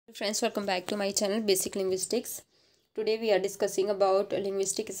Friends, welcome back to my channel Basic Linguistics. Today we are discussing about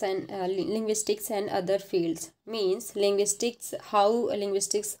linguistics and other fields. Means linguistics, how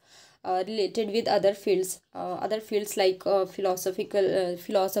linguistics related with other fields like philosophy,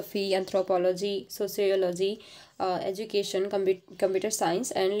 anthropology, sociology, education, computer science,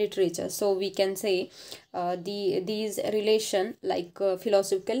 and literature. So we can say these relation like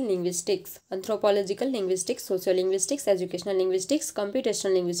philosophical linguistics, anthropological linguistics, sociolinguistics, educational linguistics,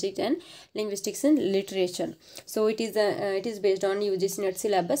 computational linguistics, and linguistics in literature. So it is based on UGC net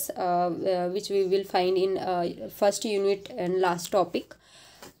syllabus, which we will find in first unit and last topic.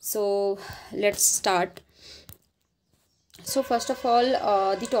 So let's start. So first of all,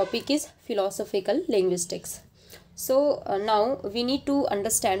 the topic is philosophical linguistics. So now we need to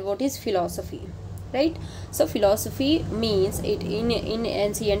understand what is philosophy, right? So philosophy means it in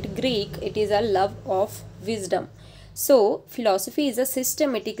ancient Greek, it is a love of wisdom. So philosophy is a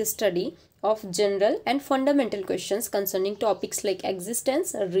systematic study of general and fundamental questions concerning topics like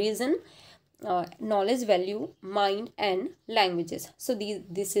existence, reason, knowledge, value, mind, and languages. So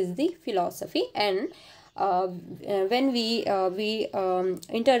this is the philosophy. And when we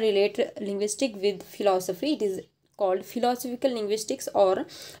interrelate linguistic with philosophy, it is called philosophical linguistics or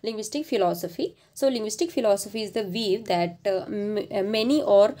linguistic philosophy. So linguistic philosophy is the view that many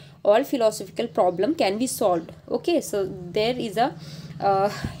or all philosophical problem can be solved. Okay, so there is a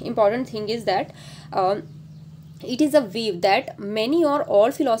important thing is that it is a view that many or all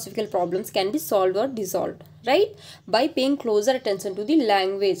philosophical problems can be solved or dissolved, right, by paying closer attention to the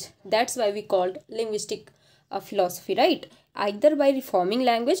language. That's why we called linguistic philosophy, right? Either by reforming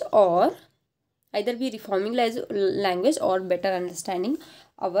language or better understanding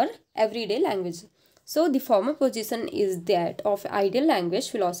our everyday language. So the former position is that of ideal language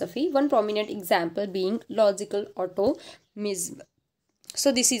philosophy, one prominent example being logical atomism.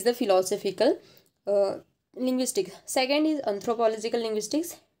 So this is the philosophical linguistics. Second is anthropological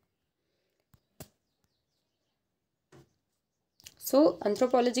linguistics. So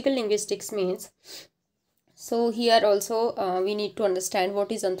anthropological linguistics means, so here also we need to understand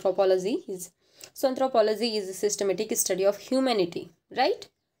what is anthropology is. So anthropology is a systematic study of humanity, right?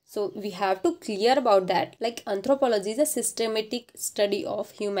 So we have to clear about that. Like anthropology is a systematic study of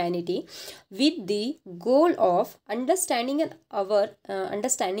humanity with the goal of understanding our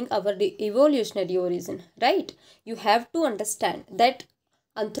evolutionary origin, right? You have to understand that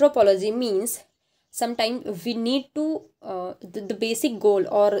anthropology means sometimes we need to the basic goal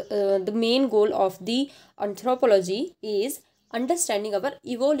or the main goal of the anthropology is understanding our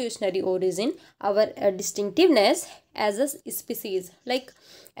evolutionary origin, our distinctiveness as a species, like,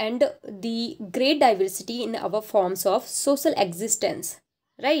 and the great diversity in our forms of social existence,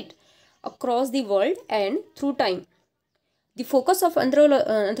 right, across the world and through time. The focus of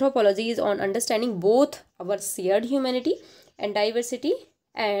anthropology is on understanding both our shared humanity and diversity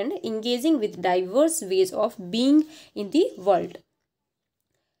and engaging with diverse ways of being in the world.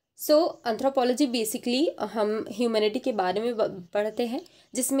 So anthropology basically हम humanity के बारे में पढ़ते हैं,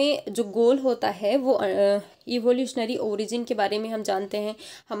 जिसमें जो गोल होता है वो इवोल्यूशनरी ओरिजिन के बारे में हम जानते हैं,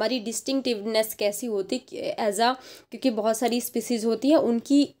 हमारी डिस्टिंक्टिवनेस कैसी होती एज आ, क्योंकि बहुत सारी स्पीसीज़ होती है,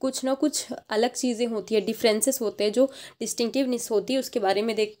 उनकी कुछ ना कुछ अलग चीज़ें होती है, डिफरेंसेस होते हैं, जो डिस्टिंक्टिवनेस होती है उसके बारे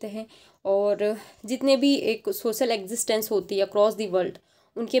में देखते हैं, और जितने भी एक सोशल एग्जिस्टेंस होती है अक्रॉस दी वर्ल्ड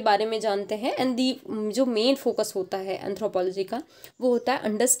उनके बारे में जानते हैं. एंड दी जो मेन फोकस होता है एंथ्रोपोलॉजी का वो होता है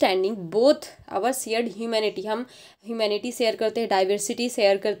understanding both our shared humanity, हम ह्यूमैनिटी शेयर करते हैं, डाइवर्सिटी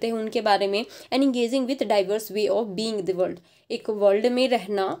शेयर करते हैं उनके बारे में, and engaging with diverse way of being the world, एक वर्ल्ड में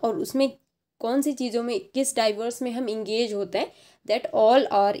रहना और उसमें कौन सी चीज़ों में किस डाइवर्स में हम इंगेज होते हैं, that all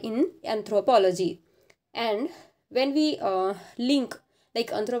are in anthropology. And when we link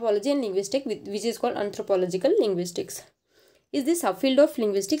like anthropology and linguistics which is called anthropological linguistics is the subfield of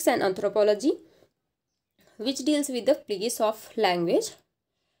linguistics and anthropology which deals with the place of language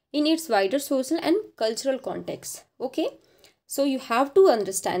in its wider social and cultural context. Okay, so you have to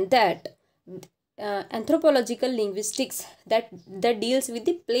understand that anthropological linguistics that deals with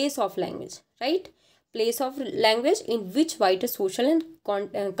the place of language, right? Place of language in which wider social and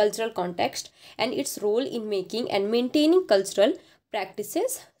cultural context and its role in making and maintaining cultural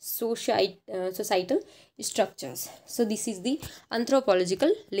practices, societal structures. So this is the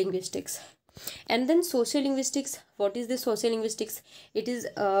anthropological linguistics. And then sociolinguistics. What is the sociolinguistics? It is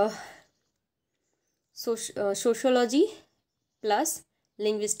sociology plus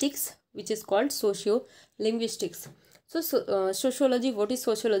linguistics, which is called sociolinguistics. So sociology, what is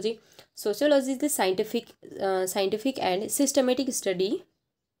sociology? Sociology is the scientific and systematic study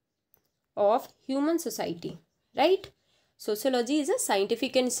of human society, right? Sociology is a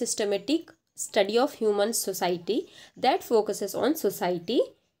scientific and systematic study of human society that focuses on society,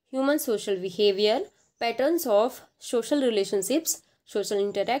 human social behavior, patterns of social relationships, social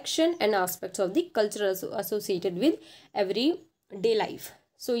interaction, and aspects of the culture associated with everyday life.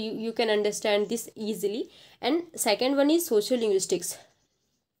 So you can understand this easily. And second one is sociolinguistics.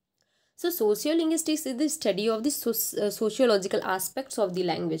 So sociolinguistics is the study of the sociological aspects of the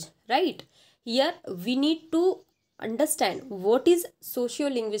language, right? Here we need to understand what is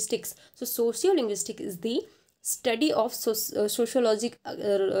sociolinguistics. So sociolinguistics is the study of sociological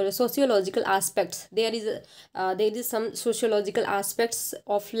aspects. There is some sociological aspects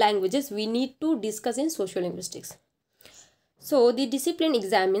of languages we need to discuss in sociolinguistics. So the discipline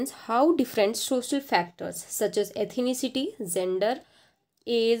examines how different social factors such as ethnicity, gender,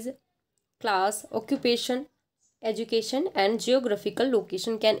 age, class, occupation, education, and geographical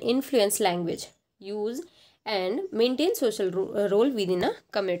location can influence language use and maintain social role within a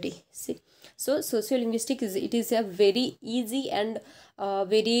community. See, so sociolinguistics is a very easy and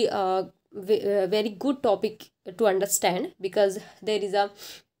very good topic to understand, because there is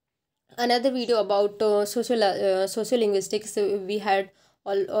another video about sociolinguistics we had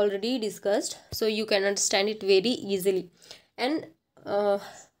already discussed, so you can understand it very easily. And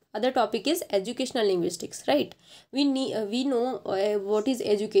other topic is educational linguistics, right? We know what is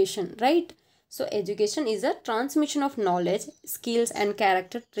education, right? So education is a transmission of knowledge, skills, and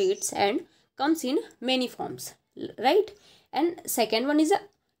character traits, and comes in many forms, right? And second one is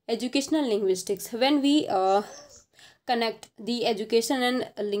educational linguistics. When we connect the education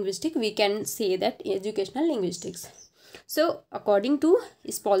and linguistic, we can say that educational linguistics. So according to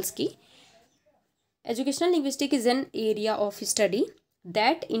Spolsky, educational linguistics is an area of study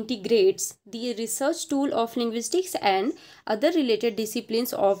that integrates the research tool of linguistics and other related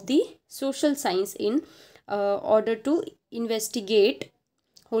disciplines of the social science in order to investigate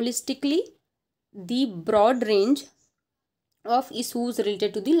holistically the broad range of issues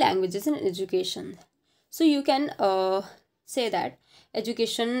related to the languages and education. So you can say that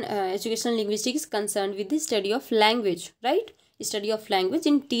educational linguistics is concerned with the study of language, right? Study of language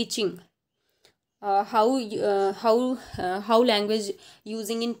in teaching. How language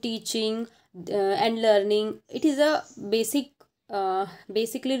using in teaching and learning. It is a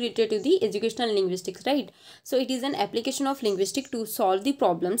basically related to the educational linguistics, right? So it is an application of linguistics to solve the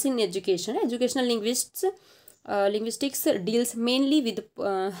problems in education. Educational linguistics deals mainly with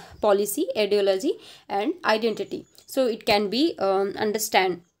policy, ideology, and identity. So it can be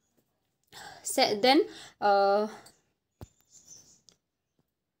understand. Then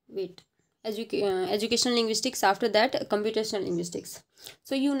educational linguistics, after that computational linguistics.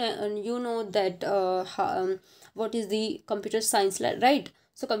 So you know that what is the computer science, right?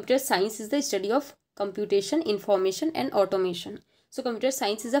 So computer science is the study of computation, information, and automation. So computer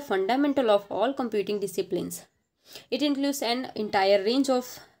science is a fundamental of all computing disciplines. It includes an entire range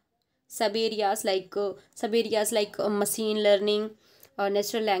of sub-areas like machine learning,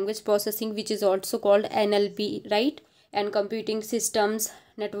 natural language processing, which is also called NLP, right? And computing systems,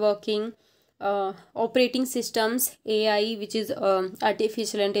 networking, operating systems, AI, which is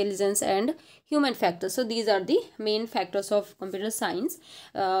artificial intelligence, and human factors. So these are the main factors of computer science.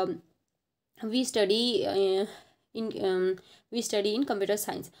 We study in computer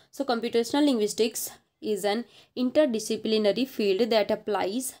science. So computational linguistics is an interdisciplinary field that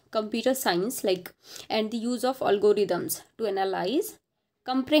applies computer science and the use of algorithms to analyze,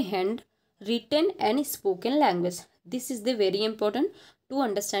 comprehend written and spoken language. This is the very important to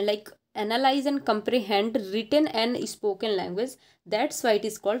understand, analyze and comprehend written and spoken language. That's why it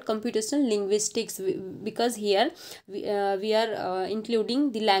is called computational linguistics, because here we are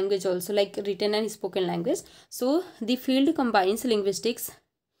including the language also, like written and spoken language. So the field combines linguistics,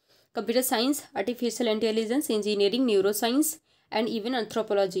 computer science, artificial intelligence, engineering, neuroscience, and even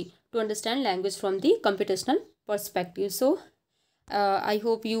anthropology to understand language from the computational perspective. So I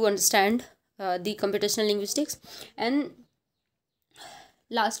hope you understand the computational linguistics. And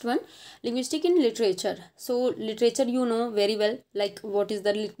last one, linguistic in literature. So literature, you know very well, what is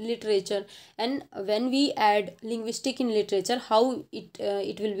the literature, and when we add linguistic in literature, how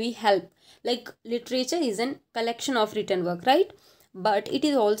it will be help. Literature is an collection of written work, right? But it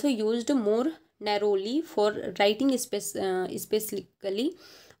is also used more narrowly for writing, specifically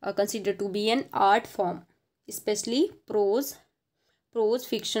considered to be an art form, especially prose,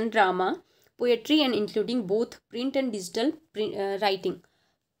 fiction, drama, poetry, and including both print and digital writing.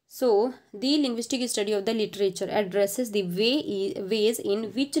 So the linguistic study of the literature addresses the ways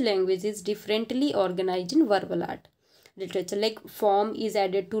in which language is differently organized in verbal art. Literature, form is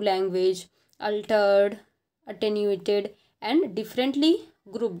added to language, altered, attenuated, and differently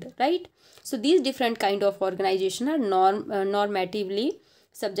grouped, right? So these different kind of organization are normatively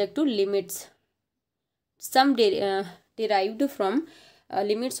subject to limits. Some derived from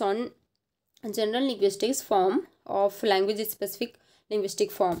limits on general linguistics form of language specific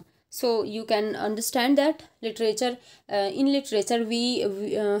linguistic form. So you can understand that literature, in literature we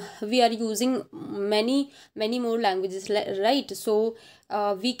are using many more languages, right? So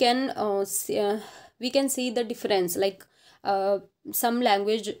we can see the difference, like uh, some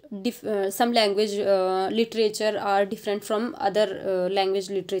language literature are different from other language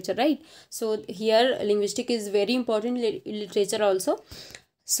literature, right? So here linguistic is very important literature also.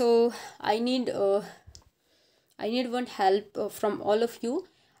 So I need one help from all of you.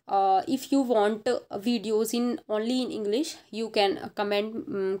 If you want videos in only in English, you can comment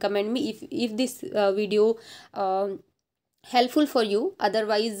me if this video helpful for you.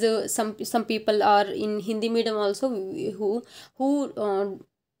 Otherwise, some people are in Hindi medium also, who uh,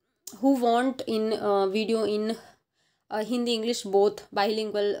 who want in video in Hindi English both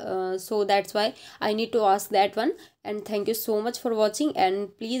bilingual. So that's why I need to ask that one. And thank you so much for watching,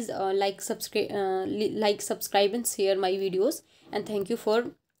 and please like subscribe and share my videos, and thank you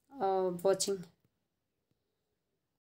for watching.